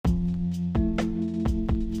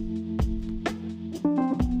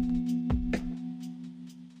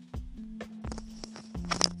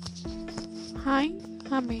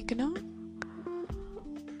I'm Meghna.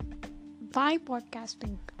 Why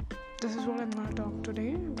podcasting? This is what I'm going to talk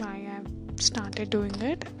today. Why I've started doing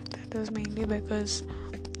it. That is mainly because,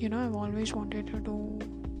 I've always wanted to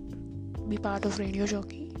be part of radio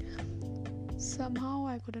jockey. Somehow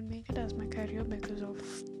I couldn't make it as my career because of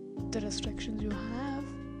the restrictions you have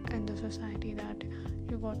in the society that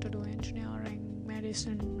you got to do engineering,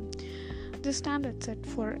 medicine, the standard set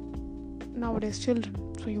for nowadays children.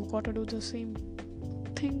 So you got to do the same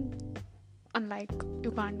thing, unlike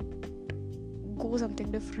you can't go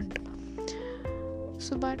something different.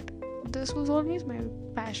 But this was always my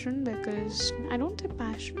passion, because I don't say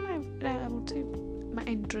passion, I would say my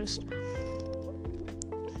interest.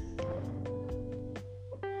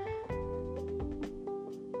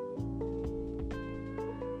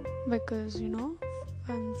 Because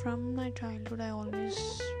from my childhood I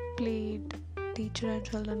always played teacher and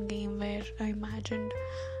children game, where I imagined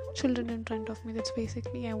children in front of me. That's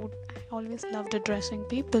basically I always loved addressing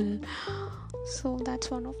people, so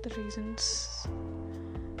that's one of the reasons.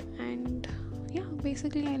 And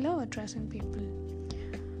basically I love addressing people.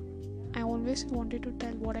 I always wanted to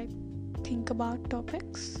tell what I think about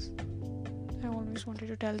topics. I always wanted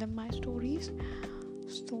to tell them my stories.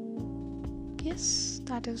 So yes,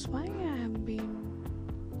 that is why I have been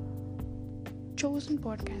chosen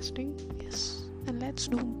podcasting. Yes, and let's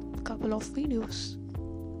do a couple of videos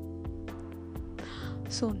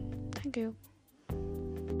soon. Thank you.